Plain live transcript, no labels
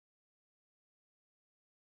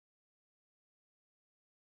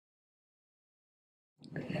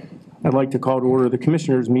I'd like to call to order the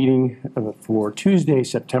Commissioners' meeting for Tuesday,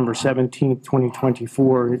 September 17th,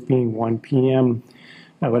 2024, it being 1 p.m.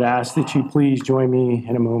 I would ask that you please join me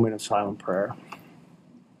in a moment of silent prayer.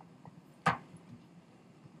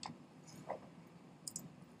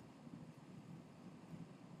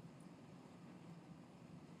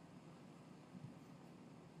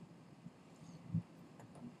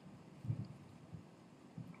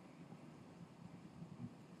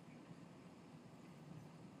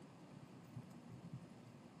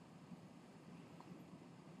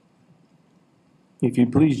 If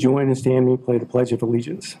you'd please join and stand me, play the Pledge of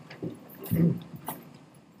Allegiance. I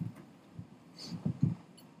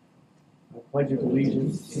pledge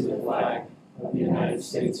allegiance to the flag of the United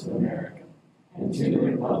States of America and to the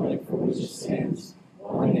republic for which it stands,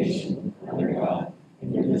 one nation, under God,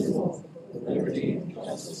 indivisible, with liberty and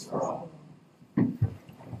justice for all.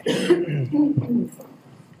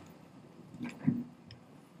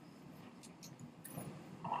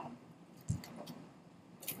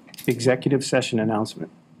 Executive session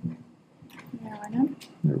announcement.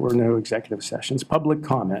 There were no executive sessions. Public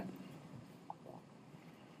comment.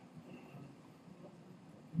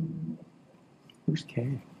 Where's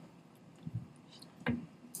Kay?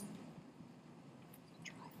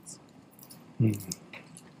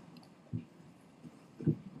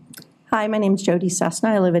 Hi, my name is Jody Cessna.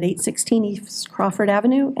 I live at 816 East Crawford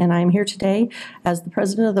Avenue, and I'm here today as the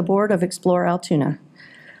president of the board of Explore Altoona.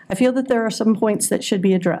 I feel that there are some points that should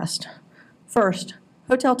be addressed. First,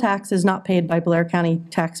 hotel tax is not paid by Blair County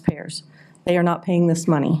taxpayers. They are not paying this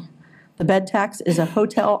money. The bed tax is a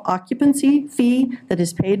hotel occupancy fee that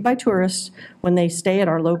is paid by tourists when they stay at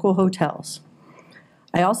our local hotels.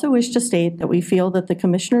 I also wish to state that we feel that the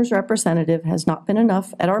commissioner's representative has not been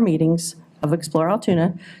enough at our meetings of Explore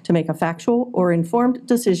Altoona to make a factual or informed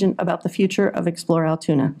decision about the future of Explore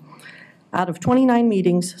Altoona. Out of 29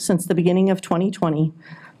 meetings since the beginning of 2020,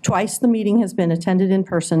 twice the meeting has been attended in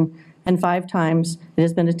person, and 5 times it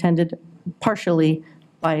has been attended partially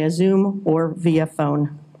by a Zoom or via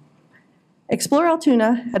phone. Explore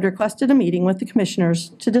Altoona had requested a meeting with the commissioners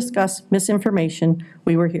to discuss misinformation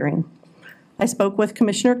we were hearing. I spoke with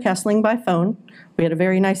Commissioner Kessling by phone. We had a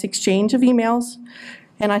very nice exchange of emails,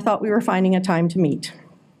 and I thought we were finding a time to meet.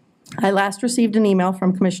 I last received an email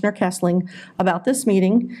from Commissioner Kessling about this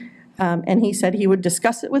meeting, and he said he would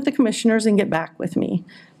discuss it with the commissioners and get back with me.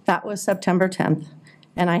 That was September 10th,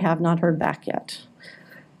 and I have not heard back yet.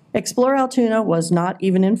 Explore Altoona was not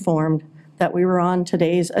even informed that we were on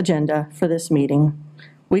today's agenda for this meeting.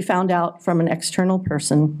 We found out from an external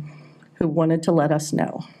person who wanted to let us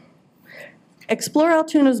know. Explore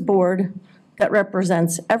Altoona's board that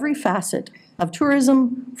represents every facet of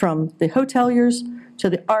tourism, from the hoteliers to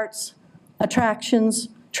the arts, attractions,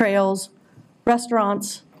 trails,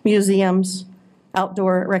 restaurants, museums,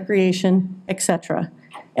 outdoor recreation, etc.,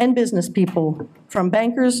 and business people, from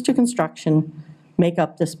bankers to construction, make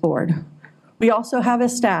up this board. We also have a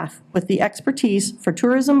staff with the expertise for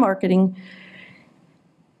tourism marketing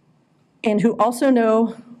and who also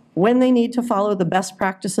know when they need to follow the best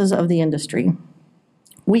practices of the industry.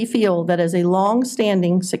 We feel that as a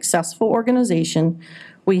long-standing, successful organization,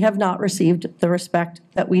 we have not received the respect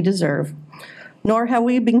that we deserve, nor have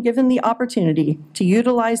we been given the opportunity to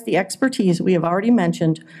utilize the expertise we have already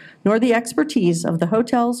mentioned, nor the expertise of the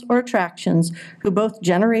hotels or attractions who both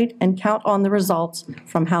generate and count on the results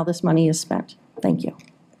from how this money is spent. Thank you.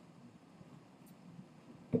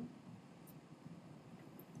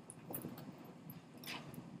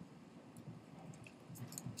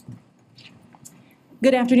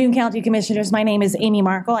 Good afternoon, County Commissioners. My name is Amy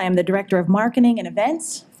Markle. I am the Director of Marketing and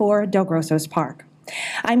Events for Del Grosso's Park.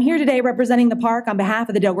 I'm here today representing the park on behalf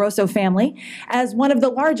of the Del Grosso family as one of the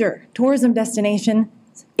larger tourism destinations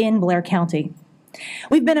in Blair County.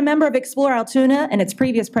 We've been a member of Explore Altoona and its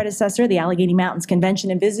previous predecessor, the Allegheny Mountains Convention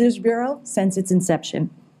and Visitors Bureau, since its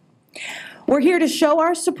inception. We're here to show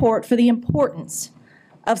our support for the importance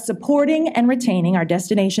of supporting and retaining our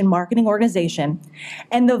destination marketing organization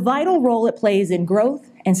and the vital role it plays in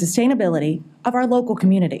growth and sustainability of our local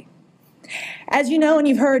community. As you know and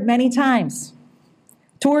you've heard many times,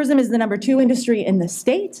 tourism is the #2 industry in the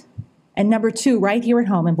state and #2 right here at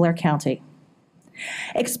home in Blair County.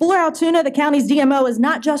 Explore Altoona, the county's DMO, is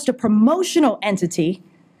not just a promotional entity,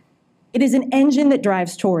 it is an engine that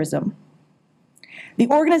drives tourism. The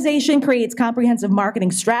organization creates comprehensive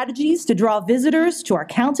marketing strategies to draw visitors to our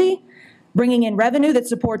county, bringing in revenue that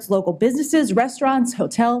supports local businesses, restaurants,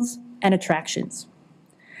 hotels, and attractions.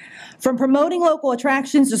 From promoting local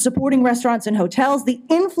attractions to supporting restaurants and hotels, the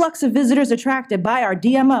influx of visitors attracted by our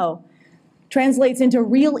DMO translates into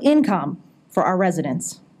real income for our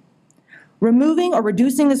residents. Removing or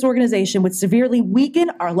reducing this organization would severely weaken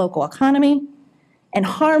our local economy and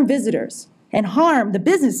harm visitors and harm the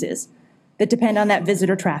businesses that depend on that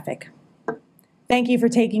visitor traffic. Thank you for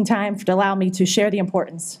taking time to allow me to share the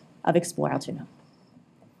importance of Explore Altoona.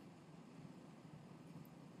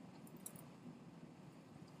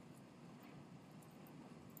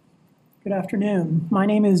 Good afternoon. My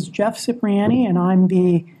name is Jeff Cipriani, and I'm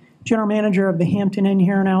the general manager of the Hampton Inn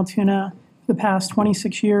here in Altoona for the past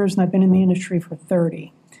 26 years, and I've been in the industry for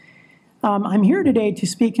 30. I'm here today to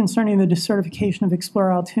speak concerning the decertification of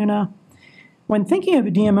Explore Altoona. When thinking of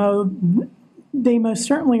a DMO, they most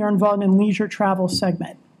certainly are involved in leisure travel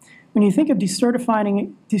segment. When you think of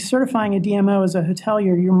decertifying a DMO as a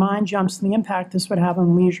hotelier, your mind jumps to the impact this would have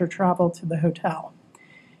on leisure travel to the hotel.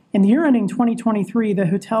 In the year ending 2023, the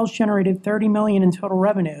hotels generated $30 million in total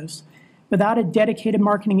revenues. Without a dedicated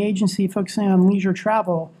marketing agency focusing on leisure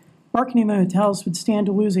travel, marketing the hotels would stand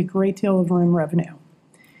to lose a great deal of room revenue.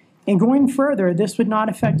 And going further, this would not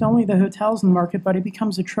affect only the hotels in the market, but it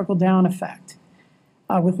becomes a trickle-down effect.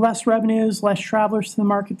 With less revenues, less travelers to the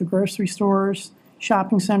market, the grocery stores,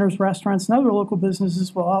 shopping centers, restaurants, and other local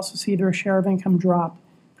businesses will also see their share of income drop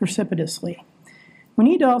precipitously. We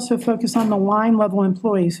need to also focus on the line-level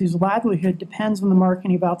employees whose livelihood depends on the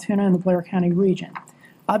marketing of Altoona and the Blair County region.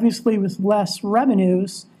 Obviously, with less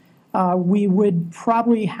revenues, we would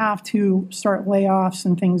probably have to start layoffs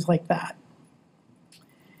and things like that.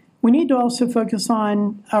 We need to also focus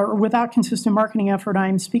on, without consistent marketing effort,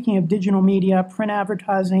 I'm speaking of digital media, print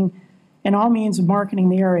advertising, and all means of marketing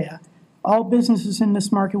the area. All businesses in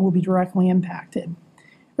this market will be directly impacted.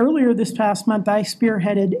 Earlier this past month, I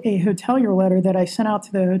spearheaded a hotelier letter that I sent out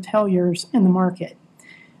to the hoteliers in the market.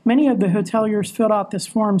 Many of the hoteliers filled out this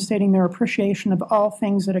form stating their appreciation of all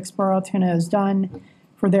things that Explore Altoona has done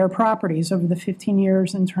for their properties over the 15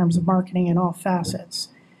 years in terms of marketing in all facets.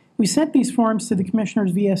 We sent these forms to the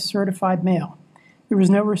commissioners via certified mail. There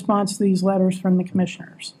was no response to these letters from the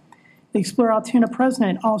commissioners. The Explore Altoona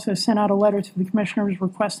president also sent out a letter to the commissioners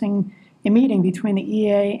requesting a meeting between the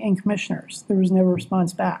EA and commissioners. There was no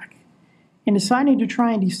response back. In deciding to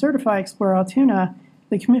try and decertify Explore Altoona,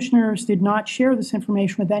 the commissioners did not share this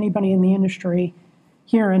information with anybody in the industry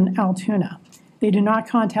here in Altoona. They did not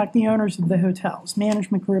contact the owners of the hotels,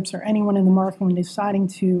 management groups, or anyone in the market when deciding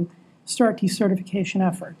to start decertification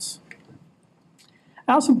efforts.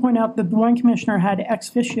 I also point out that the one commissioner had ex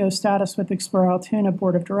officio status with Explore Altoona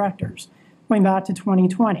Board of Directors, going back to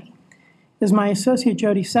 2020. As my associate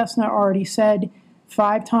Jody Cessna already said,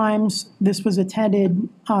 5 times this was attended,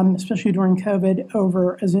 especially during COVID,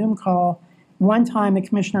 over a Zoom call. 1 time a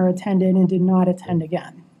commissioner attended and did not attend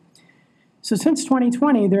again. So since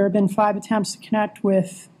 2020, there have been 5 attempts to connect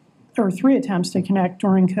with, or 3 attempts to connect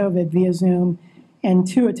during COVID via Zoom, and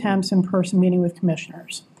 2 attempts in person meeting with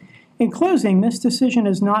commissioners. In closing, this decision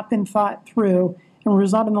has not been thought through and will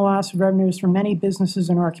result in the loss of revenues for many businesses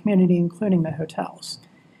in our community, including the hotels.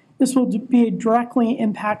 This will directly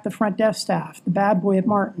impact the front desk staff, the bad boy at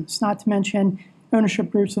Martin's, not to mention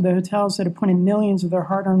ownership groups of the hotels that have put in millions of their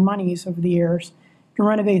hard-earned monies over the years to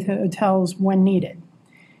renovate the hotels when needed.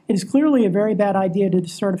 It is clearly a very bad idea to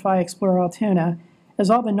decertify Explore Altoona, as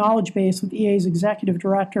all the knowledge base with EA's executive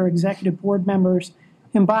director, executive board members,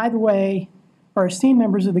 and by the way, are esteemed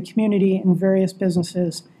members of the community and various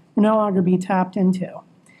businesses, will no longer be tapped into.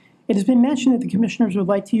 It has been mentioned that the commissioners would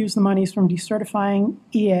like to use the monies from decertifying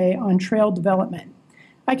EA on trail development.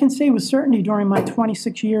 I can say with certainty during my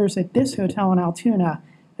 26 years at this hotel in Altoona,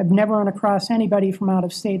 I've never run across anybody from out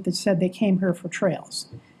of state that said they came here for trails.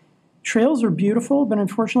 Trails are beautiful, but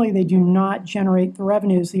unfortunately they do not generate the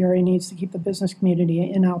revenues the area needs to keep the business community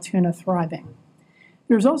in Altoona thriving.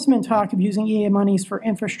 There's also been talk of using EA monies for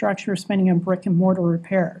infrastructure spending on brick and mortar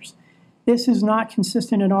repairs. This is not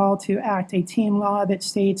consistent at all to act a team law that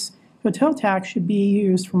states hotel tax should be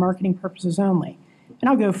used for marketing purposes only. And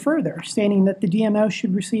I'll go further, stating that the DMO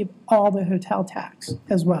should receive all the hotel tax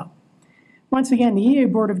as well. Once again, the EA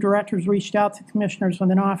Board of Directors reached out to commissioners with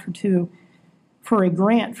an offer for a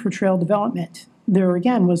grant for trail development. There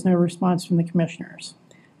again was no response from the commissioners.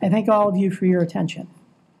 I thank all of you for your attention.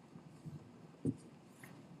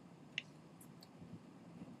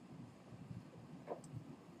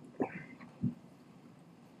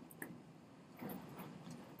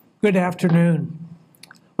 Good afternoon.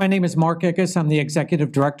 My name is Mark Ickes. I'm the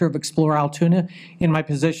Executive Director of Explore Altoona in my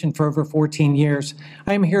position for over 14 years.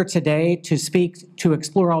 I am here today to speak to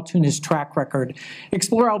Explore Altoona's track record.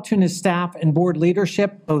 Explore Altoona's staff and board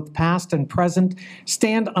leadership, both past and present,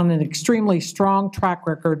 stand on an extremely strong track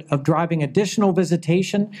record of driving additional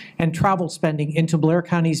visitation and travel spending into Blair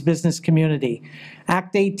County's business community.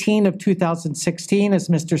 Act 18 of 2016, as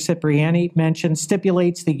Mr. Cipriani mentioned,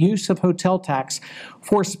 stipulates the use of hotel tax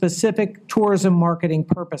for specific tourism marketing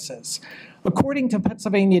purposes. According to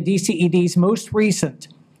Pennsylvania DCED's most recent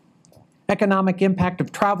Economic Impact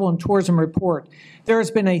of Travel and Tourism report, there has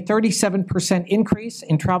been a 37% increase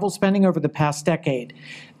in travel spending over the past decade.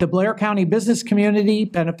 The Blair County business community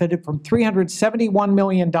benefited from $371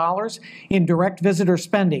 million in direct visitor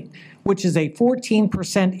spending, which is a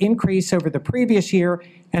 14% increase over the previous year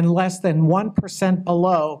and less than 1%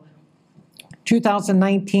 below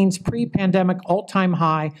 2019's pre-pandemic all-time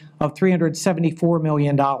high of $374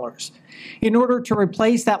 million. In order to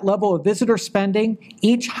replace that level of visitor spending,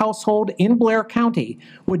 each household in Blair County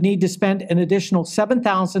would need to spend an additional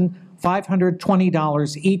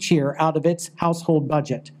 $7,520 each year out of its household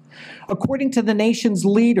budget. According to the nation's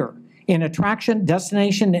leader in attraction,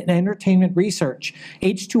 destination, and entertainment research,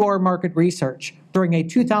 H2R Market Research, during a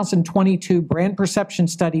 2022 brand perception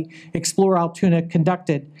study Explore Altoona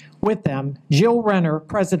conducted with them, Jill Renner,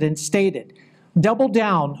 president, stated, "Double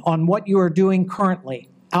down on what you are doing currently.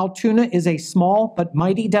 Altoona is a small but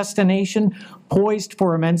mighty destination poised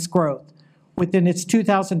for immense growth," within its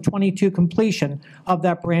 2022 completion of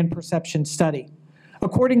that brand perception study.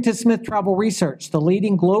 According to Smith Travel Research, the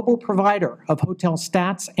leading global provider of hotel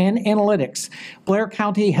stats and analytics, Blair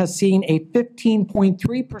County has seen a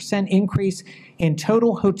 15.3% increase in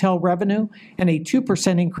total hotel revenue and a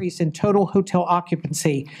 2% increase in total hotel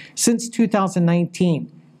occupancy since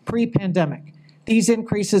 2019, pre-pandemic. These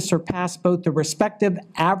increases surpass both the respective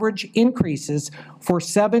average increases for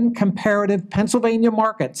 7 comparative Pennsylvania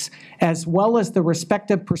markets, as well as the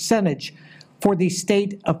respective percentage for the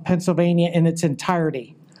state of Pennsylvania in its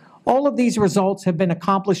entirety. All of these results have been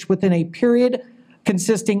accomplished within a period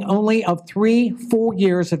consisting only of 3 full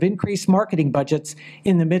years of increased marketing budgets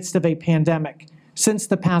in the midst of a pandemic since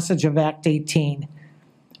the passage of Act 18.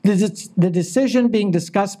 The decision being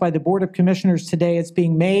discussed by the Board of Commissioners today is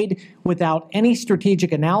being made without any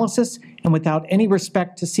strategic analysis and without any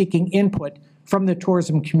respect to seeking input from the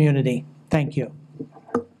tourism community. Thank you.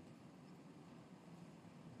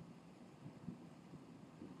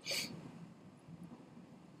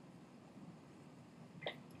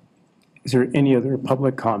 Is there any other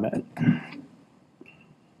public comment?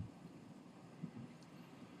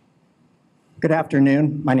 Good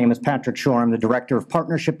afternoon. My name is Patrick Shore. I'm the Director of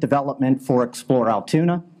Partnership Development for Explore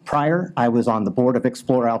Altoona. Prior, I was on the board of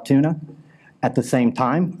Explore Altoona. At the same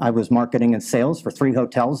time, I was marketing and sales for 3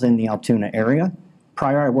 hotels in the Altoona area.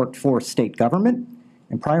 Prior, I worked for state government,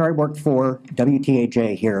 and prior, I worked for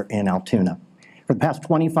WTAJ here in Altoona. For the past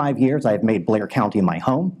 25 years, I have made Blair County my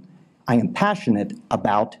home. I am passionate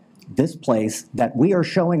about this place that we are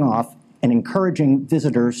showing off and encouraging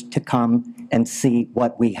visitors to come and see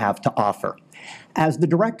what we have to offer. As the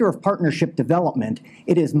Director of Partnership Development,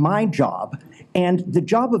 it is my job and the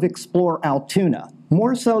job of Explore Altoona,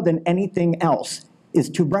 more so than anything else, is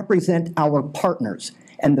to represent our partners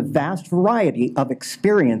and the vast variety of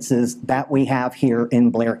experiences that we have here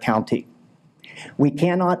in Blair County. We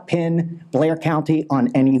cannot pin Blair County on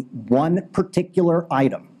any one particular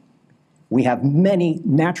item. We have many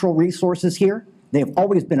natural resources here. They have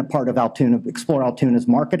always been a part of Explore Altoona's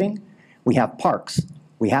marketing. We have parks.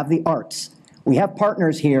 We have the arts. We have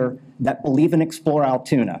partners here that believe in Explore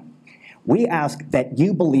Altoona. We ask that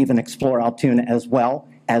you believe in Explore Altoona as well,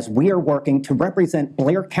 as we are working to represent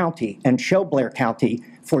Blair County and show Blair County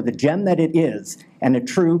for the gem that it is and a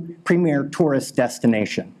true premier tourist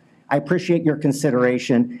destination. I appreciate your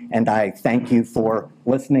consideration, and I thank you for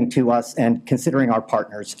listening to us and considering our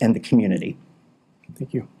partners in the community.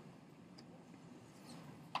 Thank you.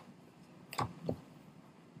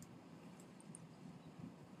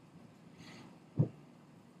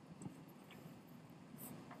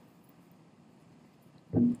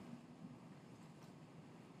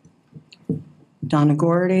 Donna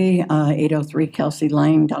Gordy, 803 Kelsey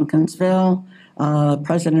Lane, Duncansville,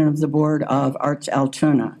 President of the Board of Arts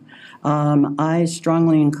Altoona. I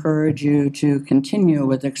strongly encourage you to continue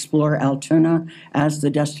with Explore Altoona as the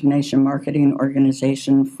destination marketing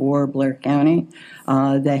organization for Blair County.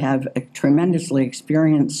 They have a tremendously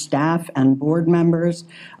experienced staff and board members.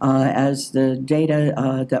 As the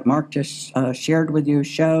data that Mark just shared with you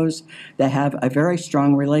shows, they have a very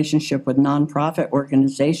strong relationship with nonprofit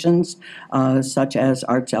organizations such as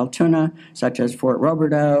Arts Altoona, such as Fort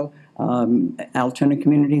Roberdeau, Altoona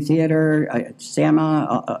Community Theater,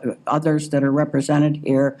 SAMA, others that are represented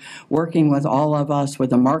here, working with all of us with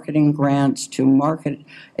the marketing grants to market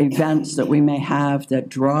events that we may have that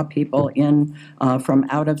draw people in from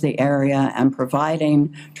out of the area, and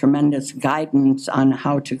providing tremendous guidance on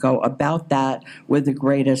how to go about that with the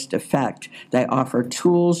greatest effect. They offer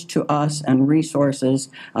tools to us and resources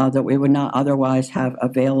that we would not otherwise have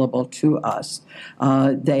available to us.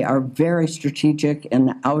 They are very strategic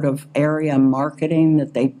in out-of-area marketing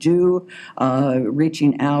that they do,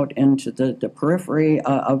 reaching out into the periphery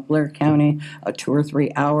of Blair County. A 2 or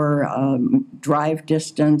 3 hour drive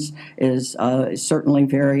distance is certainly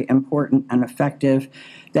very important and effective.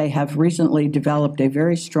 They have recently developed a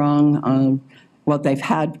very strong well, they've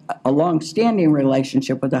had a long-standing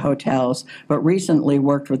relationship with the hotels, but recently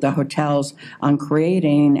worked with the hotels on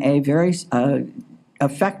creating a very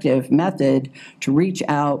effective method to reach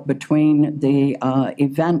out between the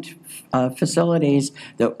event facilities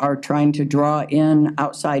that are trying to draw in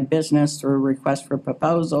outside business through requests for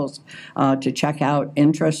proposals to check out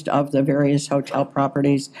interest of the various hotel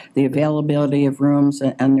properties, the availability of rooms,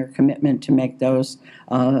 and their commitment to make those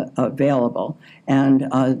available.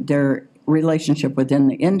 And their relationship within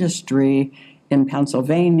the industry in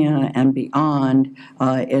Pennsylvania and beyond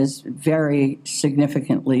is very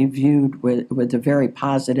significantly viewed with a very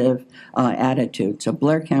positive attitude. So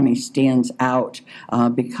Blair County stands out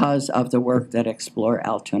because of the work that Explore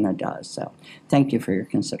Altoona does. So thank you for your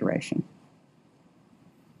consideration.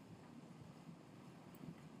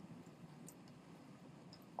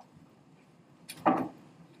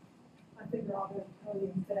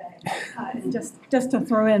 Just to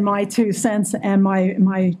throw in my 2 cents and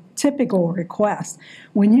my typical request,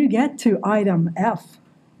 when you get to item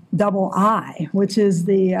F-I, which is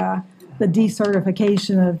the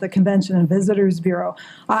decertification of the Convention and Visitors Bureau,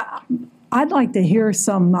 I'd like to hear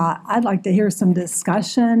some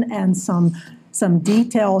discussion and some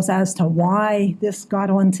details as to why this got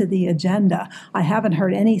onto the agenda. I haven't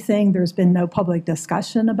heard anything. There's been no public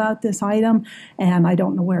discussion about this item, and I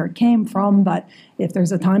don't know where it came from, but if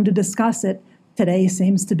there's a time to discuss it, today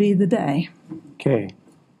seems to be the day. Okay.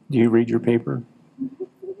 Do you read your paper?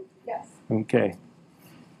 Yes. Okay.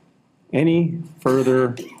 Any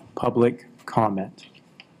further public comment?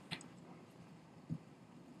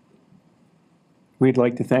 We'd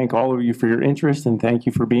like to thank all of you for your interest, and thank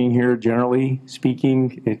you for being here. Generally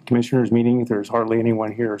speaking, at commissioners' meeting, there's hardly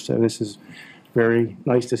anyone here, so this is very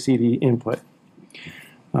nice to see the input.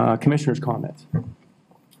 Commissioners' comments.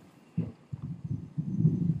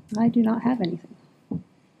 I do not have anything.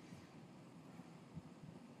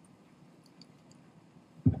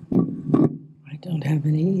 I don't have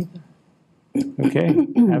any either. Okay.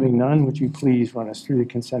 Having none, would you please run us through the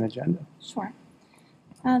consent agenda? Sure.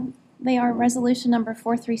 They are resolution number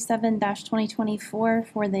 437-2024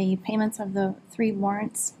 for the payments of the 3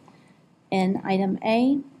 warrants in item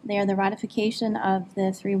A. They are the ratification of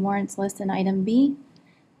the 3 warrants listed in item B,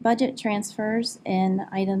 budget transfers in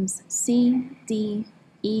items C, D,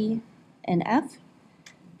 E, and F.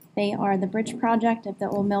 They are the bridge project of the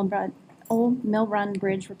Old Mill Run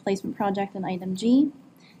Bridge Replacement Project in item G,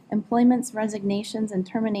 employments, resignations, and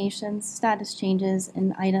terminations, status changes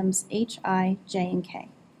in items H, I, J, and K.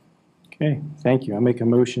 Okay, thank you. I make a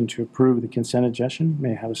motion to approve the consent agenda.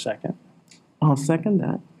 May I have a second? I'll second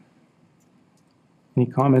that. Any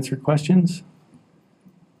comments or questions?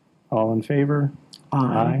 All in favor?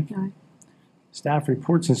 Aye. Aye. Staff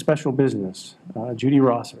reports and special business. Judy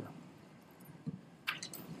Rosser.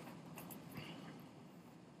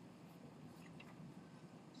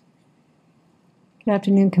 Good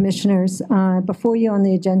afternoon, Commissioners. Before you on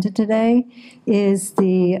the agenda today is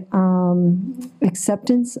the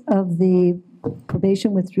acceptance of the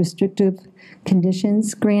probation with restrictive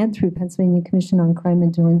conditions grant through Pennsylvania Commission on Crime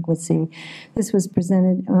and Delinquency. This was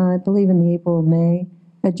presented, I believe, in the April or May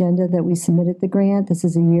agenda that we submitted the grant. This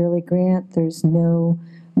is a yearly grant. There's no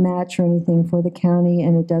match or anything for the county,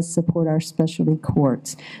 and it does support our specialty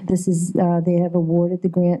courts. This is, they have awarded the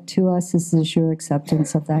grant to us. This is your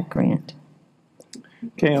acceptance of that grant.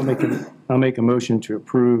 Okay, I'll make a motion to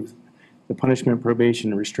approve the punishment probation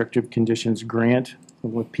and restrictive conditions grant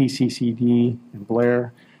with PCCD and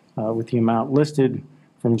Blair with the amount listed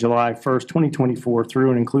from July 1st, 2024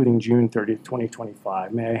 through and including June 30th,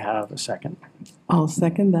 2025. May I have a second? I'll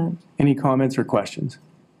second that. Any comments or questions?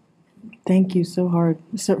 Thank you for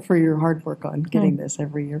your hard work on getting this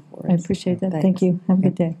every year for us. I appreciate that. Thank Thanks. you. Have a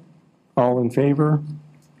good day. All in favor?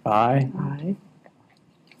 Aye. Aye.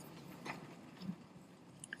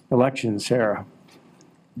 Elections, Sarah.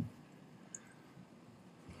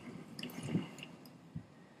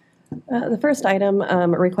 The first item,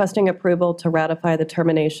 requesting approval to ratify the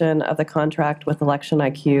termination of the contract with Election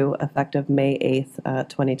IQ effective May 8th,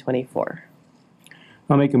 2024.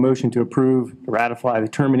 I'll make a motion to approve, ratify the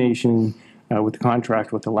termination with the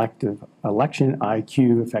contract with Election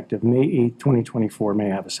IQ effective May 8th, 2024.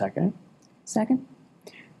 May I have a second? Second?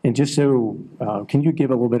 And just so, can you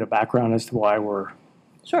give a little bit of background as to why we're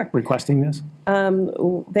Sure. requesting this?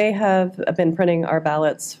 They have been printing our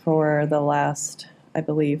ballots for the last, I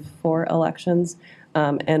believe, 4 elections,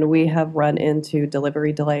 and we have run into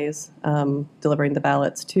delivery delays delivering the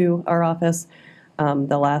ballots to our office.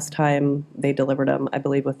 The last time they delivered them, I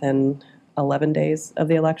believe, within 11 days of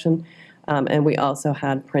the election, and we also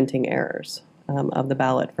had printing errors of the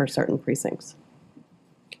ballot for certain precincts.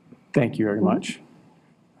 Thank you very much.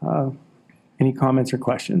 Any comments or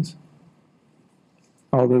questions?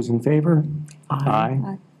 All those in favor?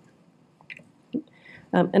 Aye.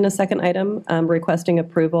 And a second item, requesting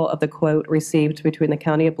approval of the quote received between the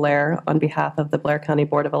County of Blair on behalf of the Blair County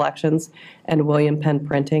Board of Elections and William Penn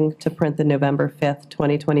Printing to print the November 5th,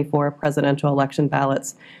 2024 presidential election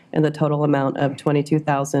ballots in the total amount of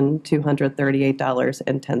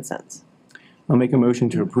 $22,238.10. I'll make a motion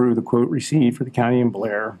to approve the quote received for the County and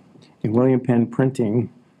Blair and William Penn Printing,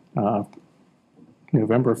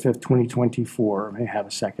 November 5th, 2024. May I have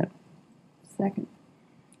a second? Second.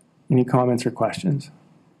 Any comments or questions?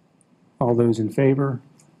 All those in favor?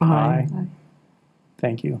 Aye.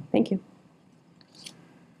 Thank you. Thank you.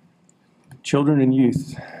 Children and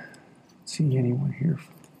youth. See anyone here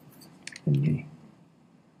in me?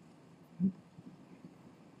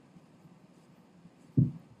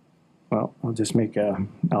 Well,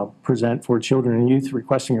 I'll present for children and youth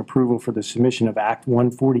requesting approval for the submission of Act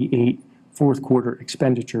 148 fourth quarter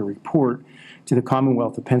expenditure report to the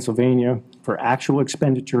Commonwealth of Pennsylvania for actual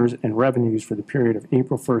expenditures and revenues for the period of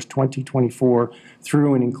April 1st, 2024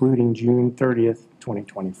 through and including June 30th,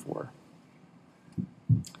 2024.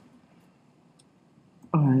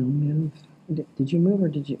 I'll move. Did you move or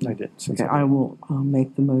did you? I did. Okay, I will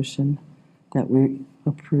make the motion that we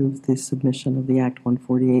approve the submission of the Act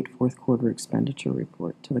 148 fourth quarter expenditure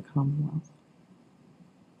report to the Commonwealth.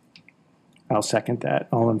 I'll second that.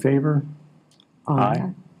 All in favor?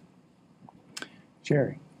 Aye.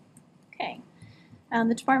 Jerry. Okay.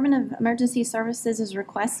 The Department of Emergency Services is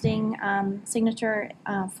requesting signature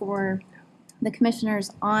for the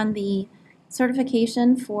commissioners on the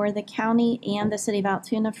certification for the county and the city of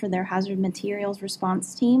Altoona for their hazard materials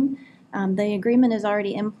response team. The agreement is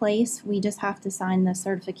already in place. We just have to sign the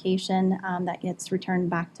certification that gets returned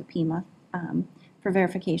back to PEMA for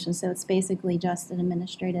verification. So it's basically just an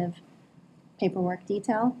administrative paperwork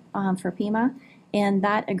detail for PEMA. And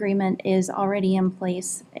that agreement is already in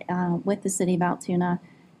place with the city of Altoona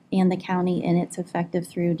and the county, and it's effective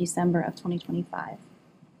through December of 2025.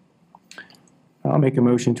 I'll make a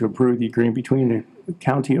motion to approve the agreement between the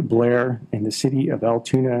County of Blair and the City of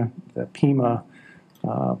Altoona, the PEMA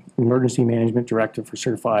Emergency Management Directive for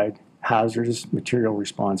Certified Hazardous Material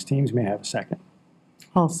Response Teams. May I have a second?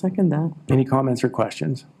 I'll second that. Any comments or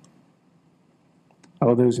questions?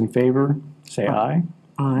 All those in favor, say aye.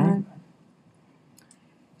 Aye.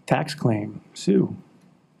 Tax claim, Sue.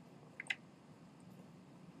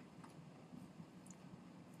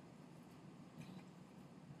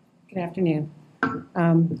 Good afternoon.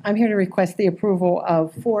 I'm here to request the approval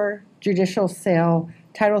of 4 judicial sale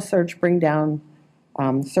title search bring down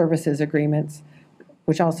services agreements,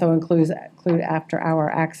 which also include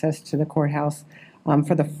after-hour access to the courthouse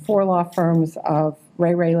for the 4 law firms of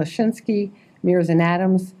Ray Lashinsky, Mears and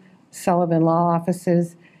Adams, Sullivan Law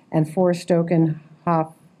Offices, and 4 Stoken,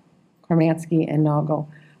 Hoff, Kormansky, and Noggle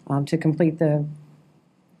to complete the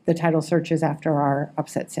title searches after our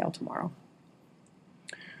upset sale tomorrow.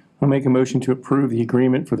 I'll make a motion to approve the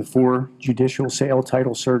agreement for the 4 judicial sale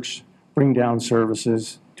title search bring down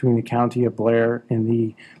services between the County of Blair and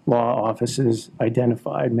the law offices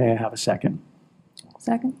identified. May I have a second?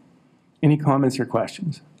 Second? Any comments or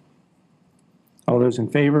questions? All those in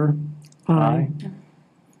favor? Aye.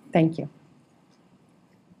 Thank you.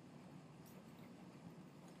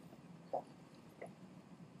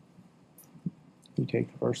 You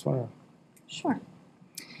take the first one. Sure.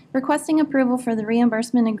 Requesting approval for the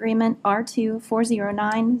reimbursement agreement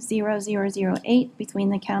R2-409-0008 between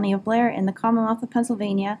the County of Blair and the Commonwealth of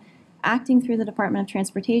Pennsylvania, acting through the Department of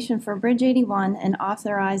Transportation for Bridge 81 and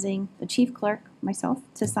authorizing the chief clerk, myself,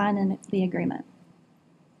 to sign the agreement.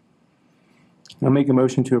 I'll make a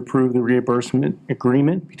motion to approve the reimbursement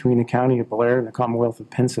agreement between the County of Blair and the Commonwealth of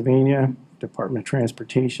Pennsylvania, Department of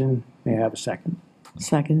Transportation. May I have a second?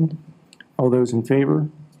 Second. All those in favor?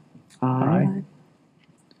 Aye.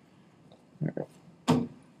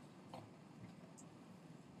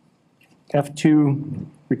 F2,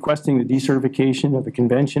 requesting the decertification of the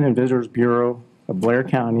Convention and Visitors Bureau of Blair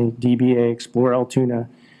County, DBA Explore Altoona,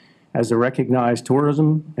 as a recognized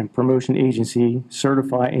tourism and promotion agency,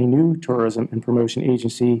 certify a new tourism and promotion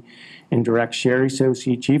agency, and direct Sherry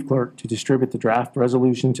Sosi, Chief Clerk, to distribute the draft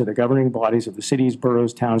resolution to the governing bodies of the cities,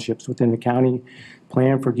 boroughs, townships within the county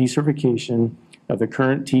plan for decertification of the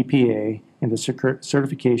current TPA and the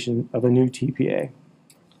certification of a new TPA.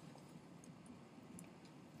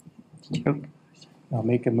 I'll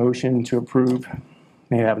make a motion to approve.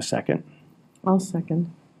 May I have a second? I'll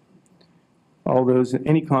second. All those,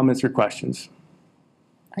 any comments or questions?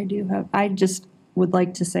 I do have, I just would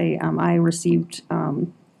like to say, I received a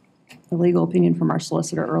legal opinion from our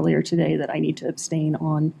solicitor earlier today that I need to abstain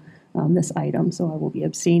on this item, so I will be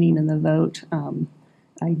abstaining in the vote.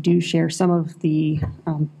 I do share some of the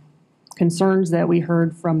concerns that we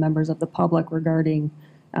heard from members of the public regarding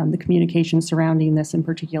the communication surrounding this, in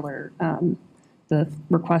particular, the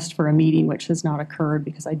request for a meeting, which has not occurred,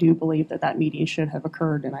 because I do believe that that meeting should have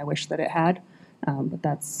occurred, and I wish that it had. But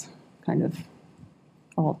that's kind of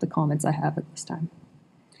all of the comments I have at this time.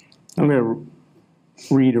 I'm going to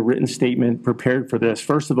read a written statement prepared for this.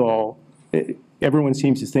 First of all, everyone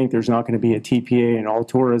seems to think there's not going to be a TPA and all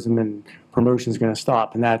tourism and promotion is going to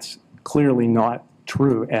stop, and that's clearly not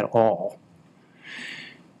true at all.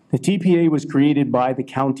 The TPA was created by the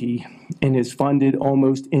county and is funded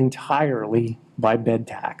almost entirely by bed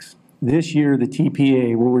tax. This year, the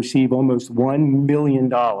TPA will receive almost $1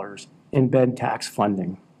 million in bed tax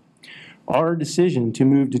funding. Our decision to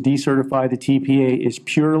move to decertify the TPA is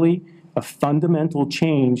purely a fundamental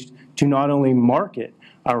change to not only market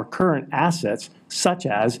our current assets, such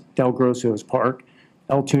as Del Grosso's Park,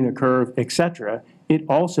 Altoona Curve, etc., it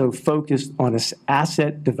also focused on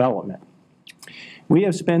asset development. We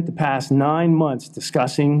have spent the past 9 months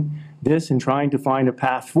discussing this and trying to find a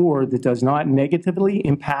path forward that does not negatively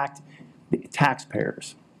impact the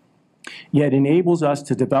taxpayers, yet enables us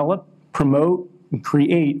to develop, promote, and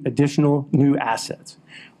create additional new assets.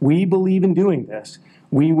 We believe in doing this.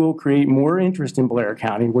 We will create more interest in Blair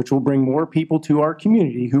County, which will bring more people to our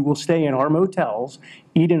community who will stay in our motels,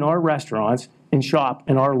 eat in our restaurants, and shop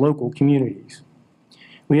in our local communities.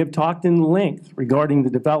 We have talked in length regarding the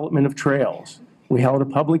development of trails. We held a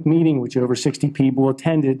public meeting which over 60 people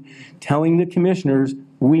attended, telling the commissioners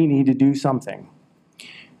we need to do something.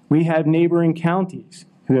 We have neighboring counties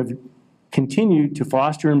who have continued to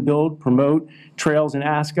foster and build, promote trails, and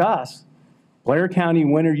ask us, Blair County,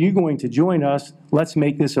 when are you going to join us? Let's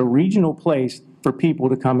make this a regional place for people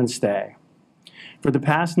to come and stay. For the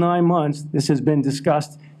past 9 months, this has been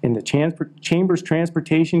discussed in the Chamber's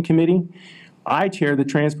Transportation Committee. I chair the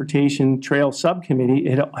Transportation Trail Subcommittee.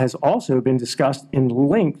 It has also been discussed in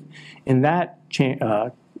length in that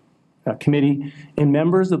committee, and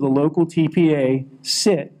members of the local TPA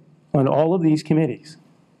sit on all of these committees.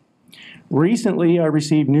 Recently, I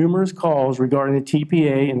received numerous calls regarding the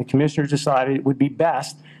TPA, and the commissioners decided it would be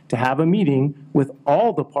best to have a meeting with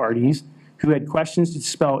all the parties who had questions to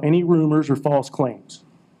dispel any rumors or false claims.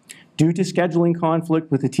 Due to scheduling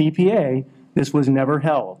conflict with the TPA, this was never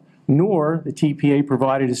held, nor the TPA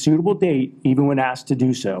provided a suitable date even when asked to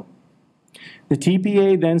do so. The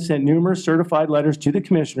TPA then sent numerous certified letters to the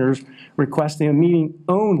commissioners requesting a meeting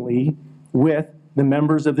only with the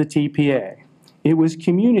members of the TPA. It was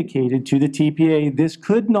communicated to the TPA this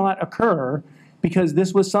could not occur because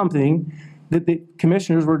this was something that the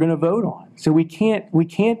commissioners were going to vote on. So we can't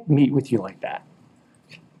meet with you like that.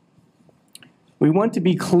 We want to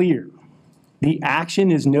be clear. The action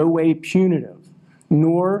is no way punitive,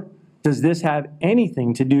 nor does this have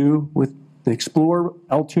anything to do with the Explore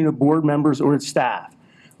Altoona board members or its staff.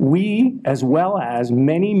 We, as well as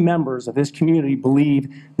many members of this community,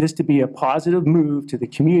 believe this to be a positive move to the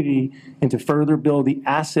community and to further build the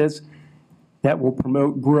assets that will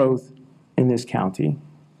promote growth in this county.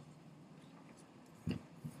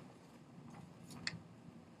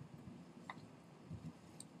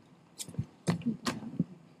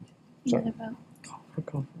 Sorry.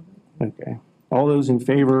 Okay. All those in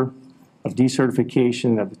favor of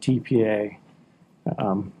decertification of the TPA,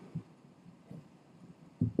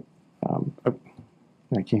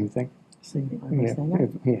 Like anything? Signify by Yeah,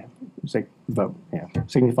 saying yeah. It's like vote, yeah.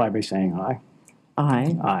 Signify by saying aye. aye.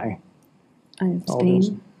 Aye. Aye. I All those-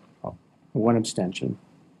 abstain. One abstention.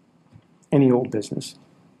 Any old business?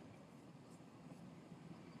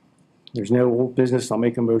 There's no old business. I'll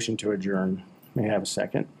make a motion to adjourn. May I have a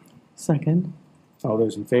second? Second. All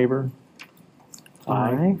those in favor?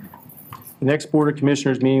 Aye. The next Board of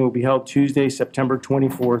Commissioners meeting will be held Tuesday, September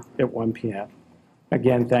 24th at 1 p.m.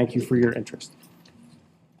 Again, thank you for your interest.